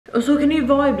Och så kan det ju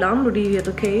vara ibland och det är ju helt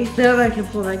okej. Det har verkligen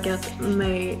påverkat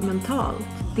mig mentalt.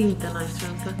 Det är inte en nice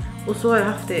känsla. Och så har jag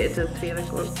haft det i typ 3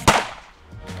 veckor.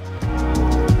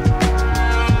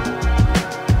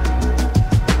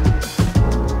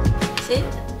 Sitt.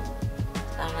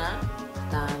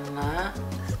 Stanna.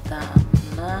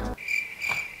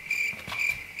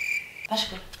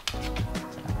 Varsågod.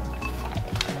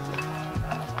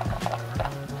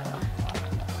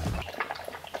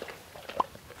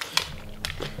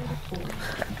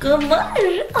 God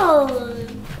morgon!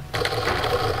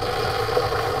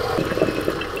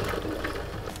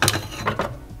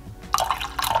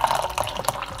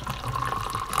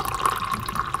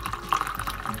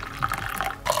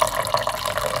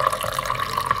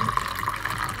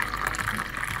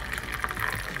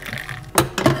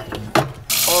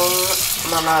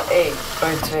 Man har ägg och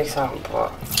är tveksam på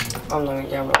om de är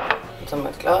gamla. Som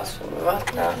ett glas med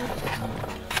vatten.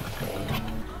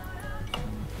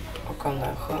 Och om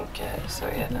den sjunker så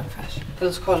är den färsk.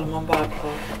 Eller så kollar man bara på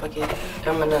paketet.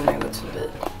 Ja, men den har gått förbi.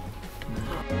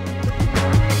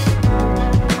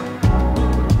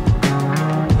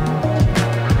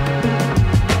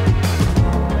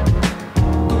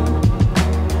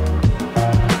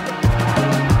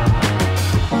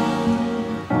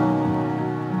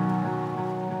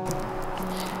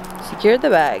 Secure the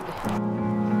bag.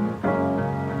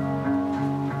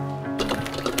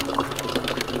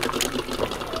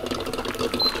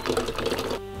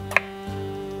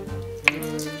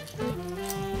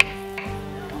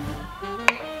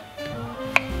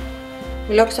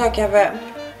 Vill du också ha kaffe?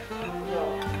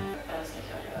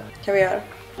 Kaviar.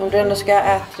 Om du ändå ska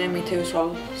äta i mitt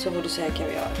hushåll så får du säga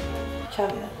kaviar.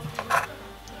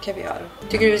 Kaviar.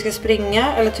 Tycker du vi ska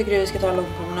springa eller tycker du vi ska ta en lång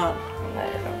promenad? Nej,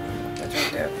 jag tror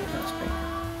inte jag kommer att springa.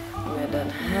 Med den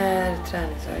här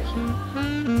träningsverken.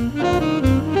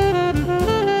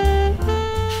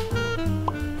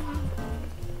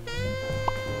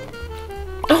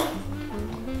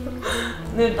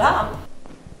 Nu där.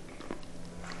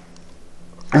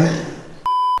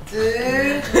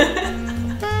 Du.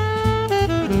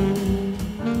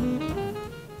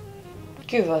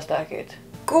 Gud vad stökigt.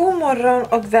 God morgon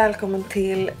och välkommen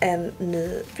till en ny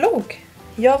vlogg.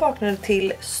 Jag vaknade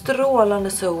till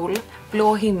strålande sol,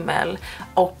 blå himmel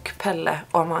och Pelle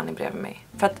och Armani bredvid mig.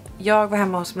 För att jag var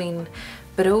hemma hos min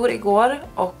bror igår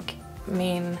och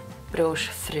min brors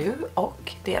fru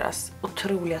och deras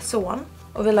otroliga son.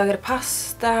 Och vi lagade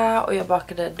pasta och jag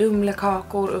bakade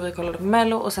dumlekakor och vi kollade på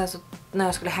Mello. Och sen så när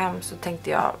jag skulle hem så tänkte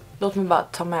jag, låt mig bara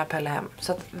ta med Pelle hem.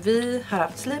 Så att vi har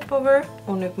haft sleepover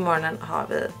och nu på morgonen har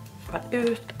vi varit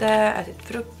ute, ätit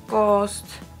frukost.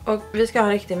 Och vi ska ha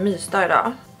en riktig mysdag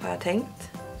idag, har jag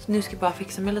tänkt. Så nu ska jag bara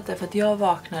fixa mig lite för att jag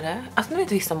vaknade, alltså nu är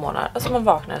det vissa månader, alltså man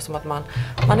vaknade som att man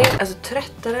är alltså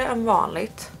tröttare än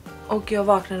vanligt. Och jag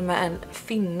vaknade med en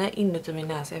finne inuti min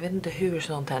näsa. Jag vet inte hur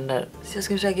sånt händer. Så jag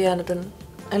ska försöka göra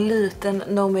en liten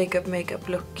no makeup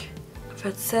look. För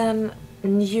att sen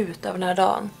njuta av den här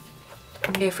dagen.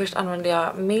 Okay, först använder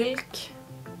jag milk.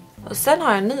 Och sen har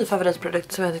jag en ny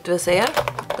favoritprodukt som jag tänkte visa er.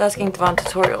 Det här ska inte vara en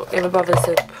tutorial. Jag vill bara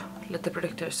visa upp lite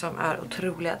produkter som är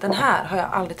otroliga. Den här har jag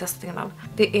aldrig testat innan.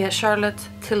 Det är Charlotte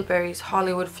Tilbury's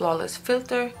Hollywood Flawless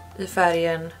Filter i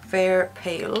färgen Fair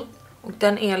Pale. Och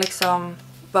den är liksom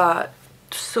bara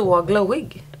så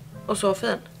glowig och så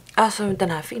fin. Alltså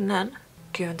den här finnen,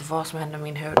 gud, jag vet inte vad som händer med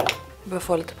min hud. Jag börjar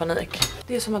få lite panik.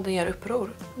 Det är som att den gör uppror.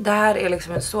 Det här är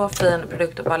liksom en så fin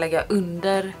produkt att bara lägga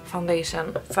under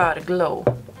foundation för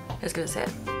glow. Jag ska visa er.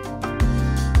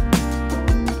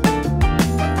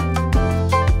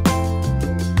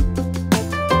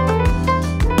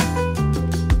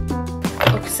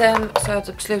 Och sen så har jag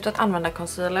typ slutat använda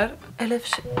concealer. Eller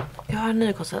jag har en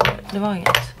ny concealer. Det var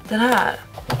inget. Den här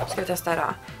ska vi testa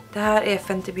idag. Det här är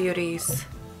Fenty Beauty's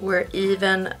We're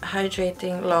Even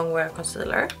Hydrating Longwear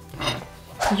Concealer.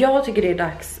 Jag tycker det är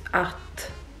dags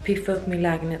att piffa upp min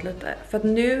lägenhet lite. För att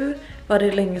nu var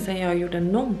det länge sedan jag gjorde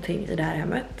någonting i det här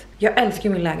hemmet. Jag älskar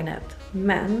min lägenhet,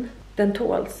 men den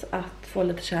tåls att få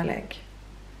lite kärlek.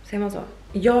 Ser man så?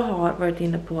 Jag har varit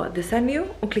inne på Desenio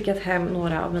och klickat hem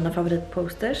några av mina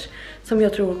favoritposters som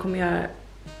jag tror kommer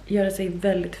göra sig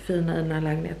väldigt fina i den här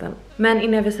lägenheten. Men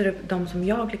innan jag visar upp de som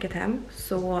jag har klickat hem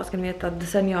så ska ni veta att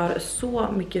Desenios har så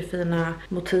mycket fina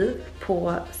motiv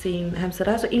på sin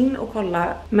hemsida. Så in och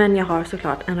kolla. Men jag har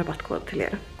såklart en rabattkod till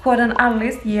er. Koden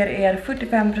Alice ger er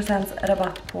 45%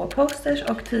 rabatt på posters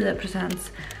och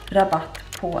 10% rabatt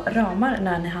på ramar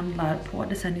när ni handlar på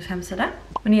Desenios hemsida.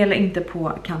 Men det gäller inte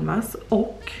på Canvas.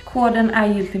 Och koden är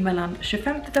giltig mellan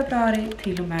 25 februari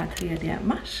till och med 3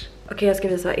 mars. Okej, jag ska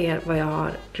visa er vad jag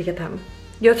har klickat hem.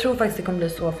 Jag tror faktiskt det kommer bli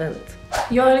så fint.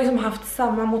 Jag har liksom haft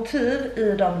samma motiv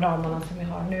i de ramarna som jag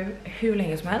har nu hur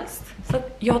länge som helst. Så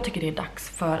att jag tycker det är dags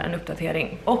för en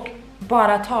uppdatering. Och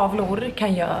bara tavlor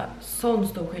kan göra sån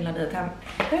stor skillnad i ett hem.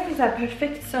 Det är en så här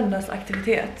perfekt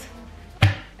söndagsaktivitet.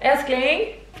 Älskling,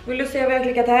 vill du se vad jag har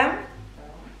klickat hem?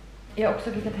 Jag har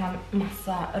också klickat hem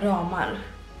massa ramar.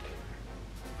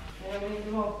 Jag vill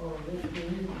inte ha på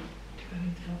video. Du behöver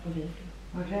inte vara på video.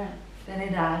 Okej, den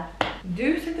är där.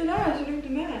 Du sitter där så du är inte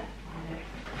med.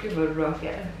 Gud vad du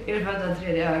bråkar. Är det för att du har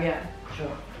tredje öga? Så.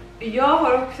 Jag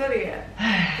har också det.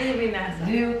 I min näsa.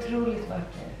 Du är otroligt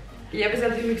vacker. Jag har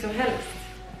beställt hur mycket som helst.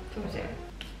 Får vi se.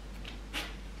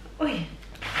 Oj.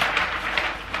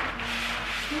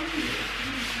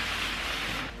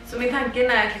 Så min tanke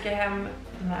när jag klickar hem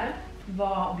den här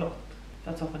var blått.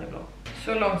 För att soffan är blå.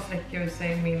 Så långt sträcker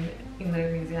sig min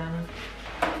inredningshjärna.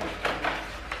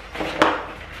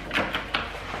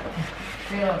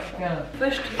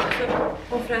 Först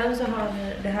på frön så har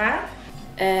vi det här.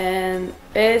 En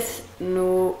es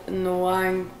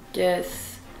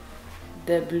noanques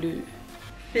de blue.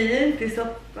 Fint i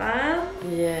soffan.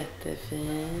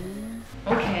 Jättefin.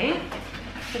 Okej.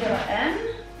 Så det var en.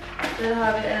 Sen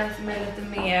har vi en som är lite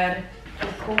mer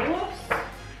turkos.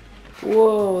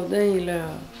 Wow, den gillar jag.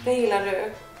 Det gillar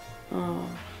du. Ja,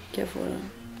 kan jag få den?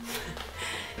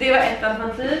 Det var ett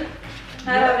alternativ.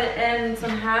 Här har vi en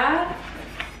sån här.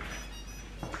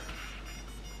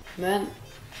 Men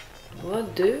vad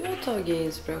du har tagit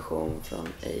inspiration från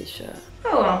Asia.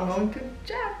 Oh, I'm going to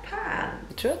Japan.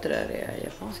 Jag tror att det där är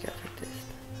japanska faktiskt.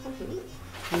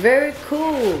 Very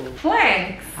cool.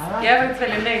 Thanks. Jag är faktiskt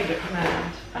väldigt nöjd med den.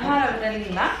 Och här har vi den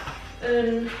lilla.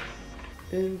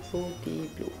 Un po di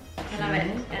blå. Här har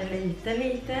vi en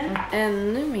liten.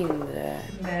 Ännu mindre.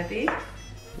 Bebis.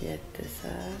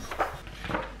 Jättesär.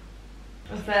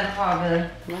 Och sen har vi...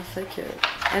 Massa kul.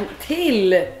 En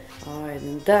till! Oj,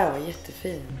 den där var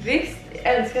jättefin. Visst,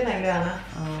 jag älskar den här gröna.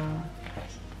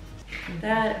 Det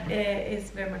här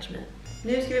is very much me.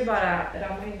 Nu ska vi bara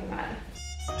rama in de här.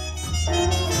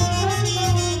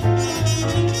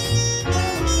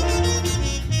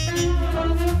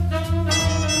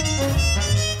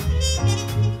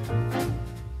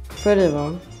 Får det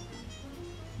vara?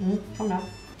 Kom då.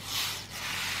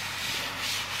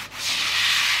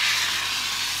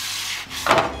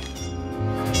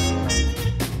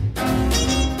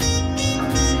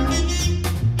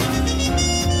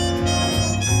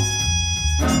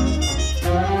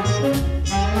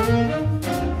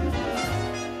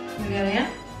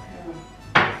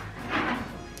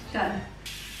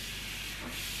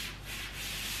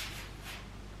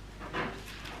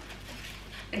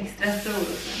 Extra stor och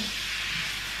sen.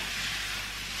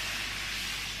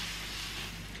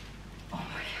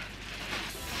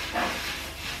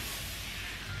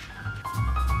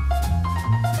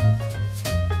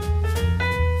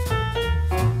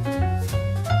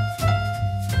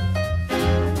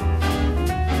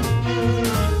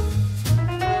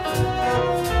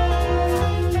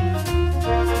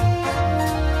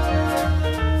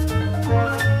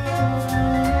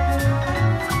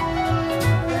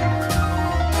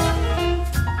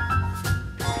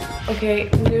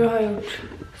 Okej, nu har jag gjort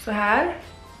så här.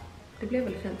 Det blev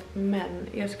väldigt fint, men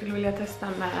jag skulle vilja testa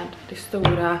med det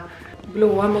stora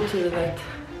blåa motivet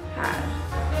här.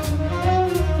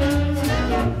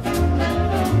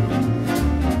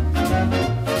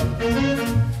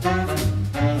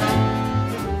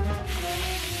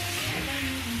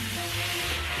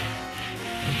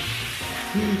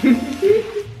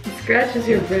 It scratches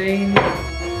your brain.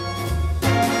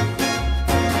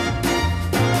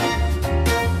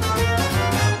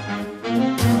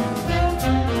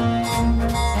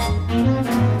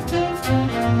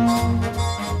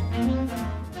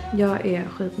 Jag är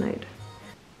skitnöjd.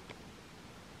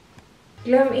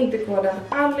 Glöm inte koden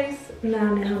Alice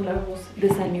när ni handlar hos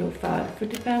Desenio för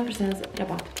 45%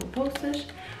 rabatt på posters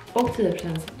och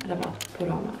 10% rabatt på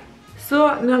ramar.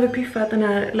 Så nu har vi piffat den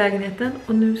här lägenheten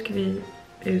och nu ska vi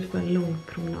ut på en lång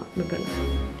promenad med Bella.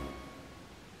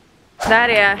 Det här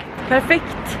är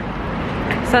perfekt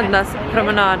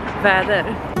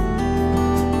söndagspromenadväder.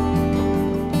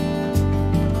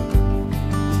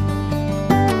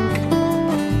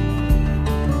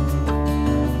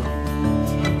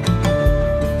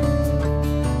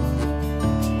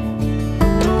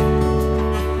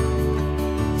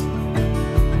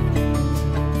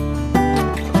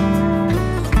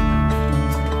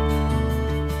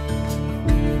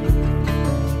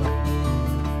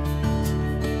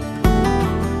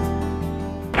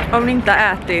 Om ni inte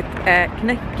har ätit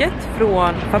knäcket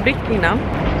från fabrik innan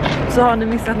så har ni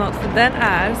missat något, för den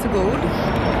är så god.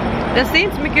 Den ser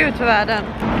inte så mycket ut för världen.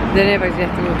 Den är faktiskt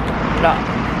jättegod. Bra.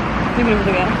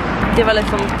 Det var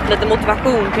liksom lite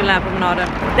motivation till den här promenaden.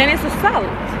 Den är så salt.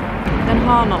 Den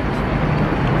har något.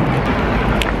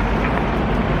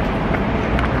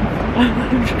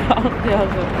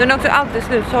 Den är också alltid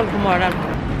slutsåld på morgonen.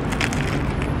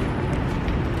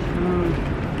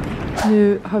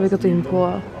 Nu har vi gått in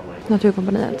på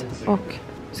Naturkompaniet och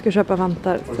ska köpa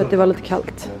vantar för att det var lite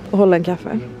kallt och hålla en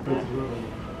kaffe.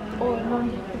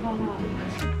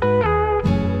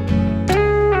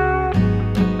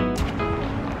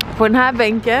 På den här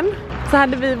bänken så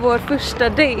hade vi vår första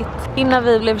dejt innan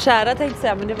vi blev kära, tänkte jag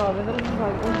säga, men det var vi väl inte.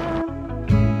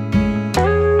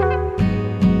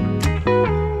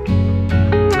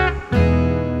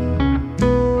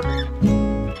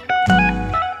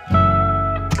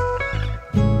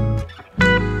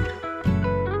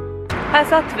 Här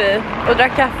satt vi och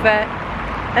drack kaffe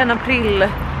en april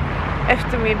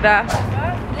eftermiddag.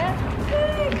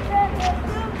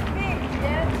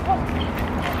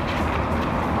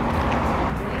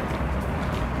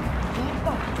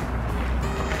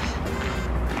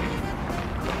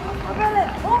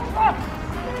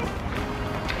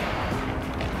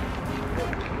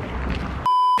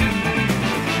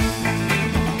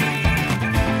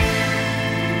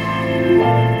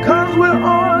 Cause we're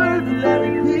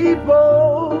ordinary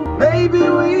people. Maybe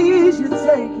we should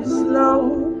take it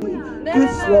slow.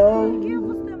 It's slow.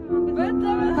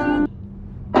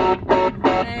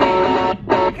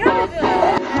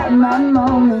 My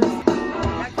moments.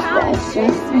 That's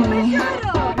just me.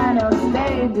 I know,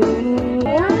 baby.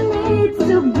 I need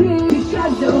to be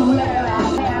scheduled where I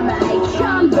am. I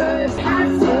converse. I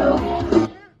still.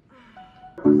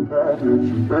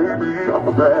 Baby, I'm a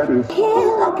baddest.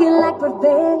 Here looking like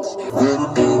revenge.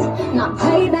 Not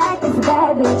payback is a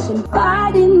bad bitch. And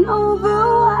fighting over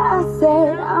what I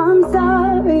said. I'm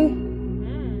sorry.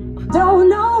 Don't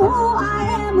know who I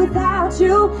am without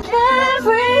you.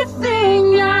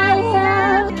 Everything I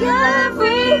have,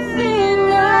 everything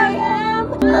I am.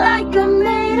 Like I'm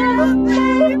made of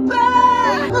paper.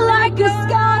 Like a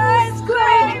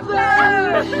skyscraper.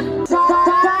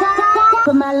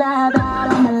 Put my life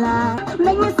out on the line.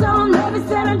 Make me so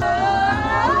nervous and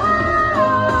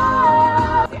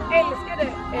Jag älskade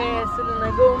Selena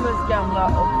Gomez gamla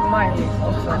och Miley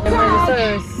också. Miley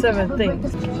Cyrus 7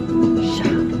 Things.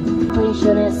 we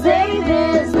shouldn't say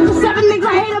this. 7 things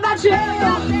I hate about you.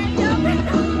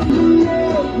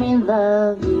 Let me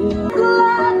love you.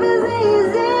 Life is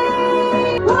easy.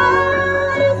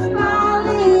 What is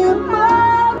falling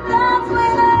apart? That's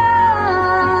when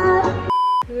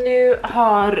Nu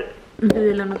har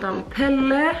vi lämnat av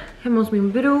Pelle hemma hos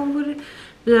min bror.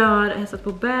 Vi har hälsat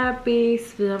på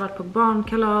bebis, vi har varit på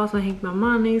barnkalas och hängt med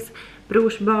Manis,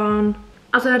 brorsbarn.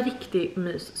 Alltså en riktig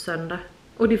mys-söndag.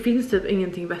 Och det finns typ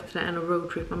ingenting bättre än att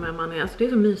roadtrippa med Mani. Alltså det är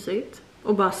så mysigt.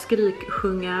 Och bara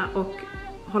sjunga och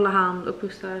hålla hand och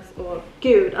pussas och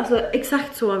gud, alltså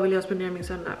exakt så vill jag spendera min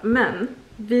söndag. Men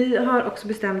vi har också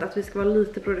bestämt att vi ska vara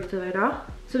lite produktiva idag.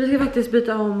 Så vi ska faktiskt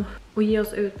byta om och ge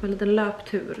oss ut på en liten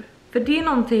löptur. För det är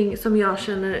någonting som jag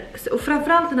känner, och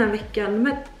framförallt den här veckan,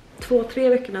 med 2-3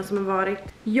 veckorna som har varit.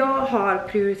 Jag har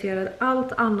prioriterat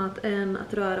allt annat än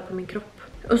att röra på min kropp.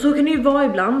 Och så kan det ju vara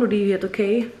ibland och det är ju helt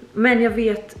okej. Men jag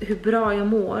vet hur bra jag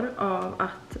mår av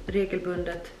att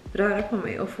regelbundet röra på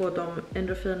mig och få de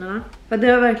endorfinerna. För det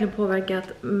har verkligen påverkat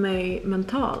mig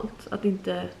mentalt att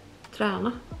inte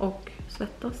träna och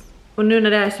svettas. Och nu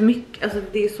när det är så mycket, alltså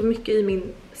det är så mycket i min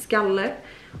skalle.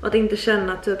 Och att inte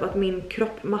känna typ att min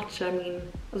kropp matchar min,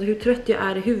 alltså hur trött jag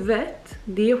är i huvudet.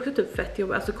 Det är också typ fett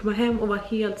jobb. Alltså komma hem och vara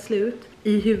helt slut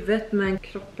i huvudet men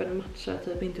kroppen matchar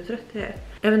typ inte hur trött jag är.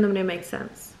 Jag vet inte om det makes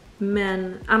sense.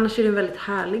 Men annars är det en väldigt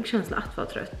härlig känsla att vara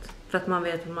trött. För att man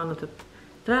vet att man har typ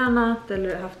tränat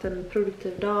eller haft en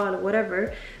produktiv dag eller whatever.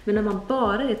 Men när man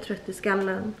bara är trött i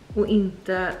skallen och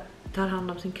inte tar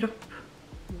hand om sin kropp,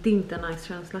 det är inte en nice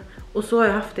känsla. Och så har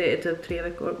jag haft det i typ 3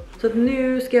 veckor. Så att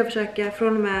nu ska jag försöka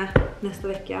från och med nästa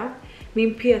vecka.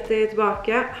 Min PT är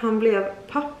tillbaka. Han blev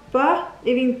pappa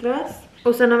i vintras.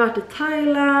 Och sen har varit i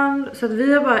Thailand. Så att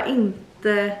vi har bara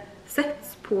inte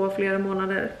setts på flera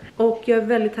månader. Och jag är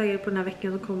väldigt taggad på den här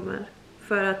veckan som kommer.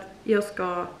 För att jag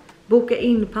ska boka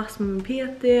in pass med min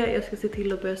PT. Jag ska se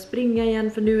till att börja springa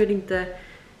igen. För nu är det inte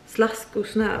slask och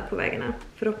snö på vägarna.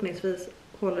 Förhoppningsvis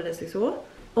håller det sig så.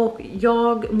 Och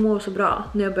jag mår så bra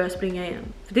när jag börjar springa igen.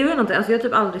 För det var någonting, alltså jag har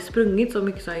typ aldrig sprungit så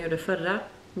mycket som jag gjorde förra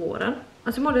våren.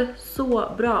 Alltså jag mådde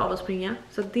så bra av att springa.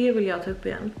 Så det vill jag ta upp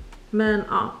igen. Men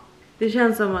ja, det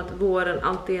känns som att våren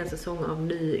alltid är en säsong av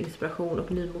ny inspiration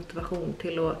och ny motivation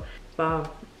till att bara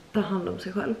ta hand om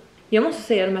sig själv. Jag måste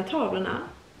säga att de här tavlorna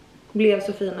blev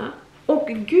så fina. Och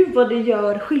gud vad det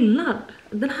gör skillnad.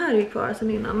 Den här är ju kvar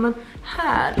sen innan, men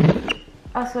här,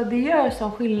 alltså det gör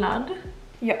sån skillnad.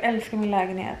 Jag älskar min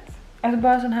lägenhet. Alltså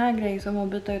bara sån här grej som att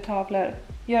byta ut tavlor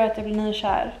gör att jag blir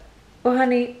nykär. Och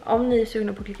hörni, om ni är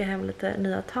sugna på att klicka hem lite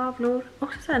nya tavlor,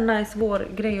 också så här nice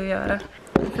vårgrej att göra.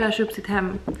 Fräscha upp sitt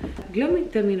hem. Glöm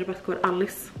inte min rabattkod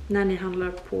Alice när ni handlar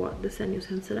på Desenios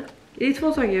hemsida. Det är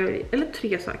 2 saker, eller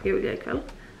 3 saker jag vill göra ikväll.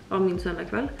 Av min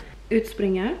söndagkväll.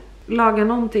 Utspringa. Laga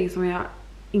någonting som jag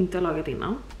inte har lagat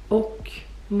innan. Och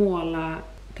måla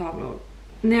tavlor.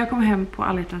 När jag kom hem på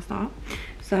alla hjärtans dag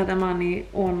så hade Mani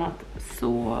ordnat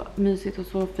så mysigt och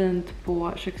så fint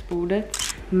på köksbordet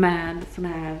med såna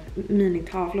här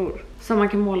minitavlor som man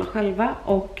kan måla själva,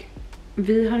 och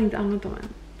vi har inte använt dem än.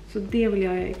 Så det vill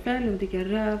jag göra ikväll. Jag vill dricka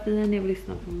rödvin, jag vill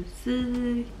lyssna på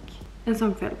musik. En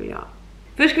sån kväll vill jag.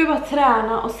 Först ska vi bara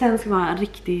träna och sen ska vi ha en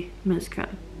riktig myskväll.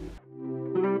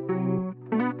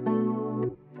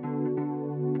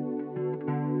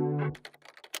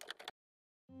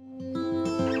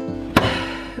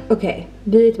 Okej,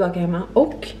 vi är tillbaka hemma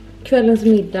och kvällens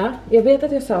middag. Jag vet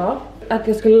att jag sa att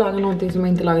jag skulle laga någonting som jag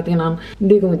inte lagat innan.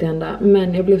 Det kommer inte hända,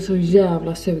 men jag blev så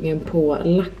jävla sugen på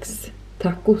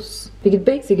lax-tacos. Vilket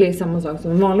basically är samma sak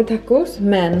som en vanlig tacos,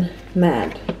 men med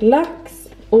lax.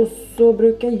 Och så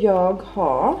brukar jag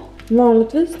ha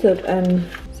vanligtvis typ en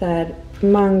så här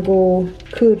mango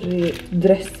curry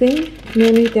dressing.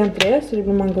 Men nu hittar jag inte det, så det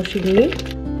blir mango chili.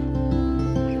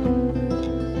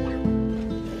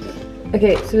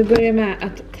 Okej, så vi börjar med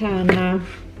att tärna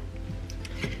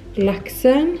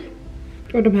laxen.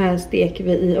 Och de här steker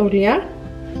vi i olja.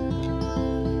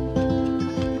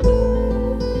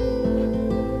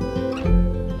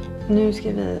 Nu ska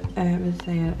vi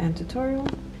visa er en tutorial.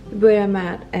 Vi börjar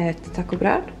med ett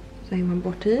tacobröd. Så hänger man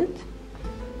bort hit.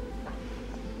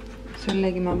 Så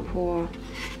lägger man på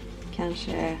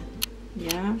kanske,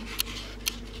 ja,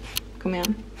 kom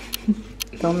igen.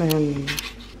 De är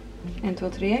 1, 2,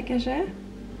 3 kanske.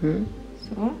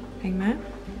 Så, häng med.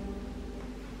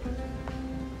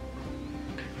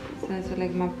 Sen så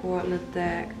lägger man på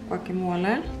lite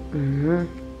guacamole.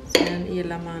 Sen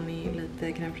gillar man i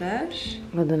lite crème fraîche.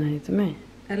 Vad den här till mig?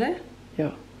 Eller? Ja.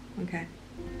 Okej.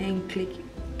 En klick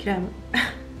crème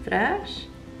fraîche.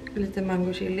 Lite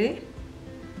mango chili.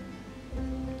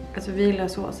 Alltså vi gillar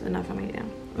sås i den här familjen.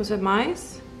 Och så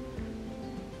majs.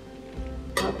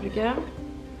 Paprika.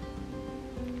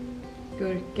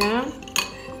 Gurka.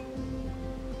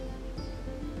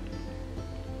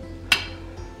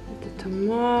 Lite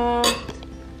tomat.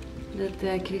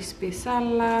 Lite krispig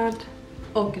sallad.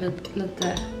 Och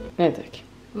lite... Nej tack.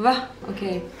 Va?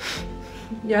 Okej.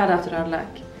 Jag hade haft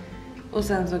rödlök. Och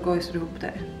sen så gojsar du ihop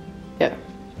det. Ja.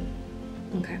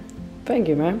 Okej. Thank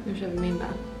you, man. Nu kör vi middag.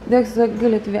 Det är också så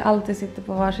gulligt att vi alltid sitter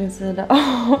på varsin sida.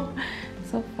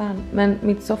 Så fan. Men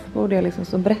mitt soffbord är liksom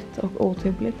så brett och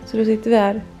otympligt. Så då sitter vi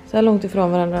här. Så här långt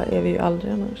ifrån varandra är vi ju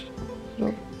aldrig annars. Så.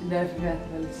 Det är därför vi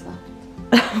äter väldigt snabbt.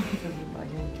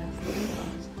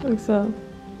 Också.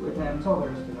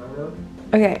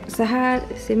 Okej, så här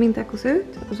ser min tacos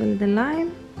ut. Och så lite lime.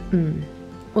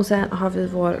 Och sen har vi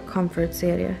vår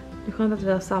comfort-serie. Det är skönt att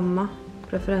vi har samma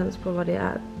preferens på vad det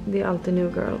är. Det är alltid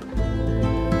New Girl.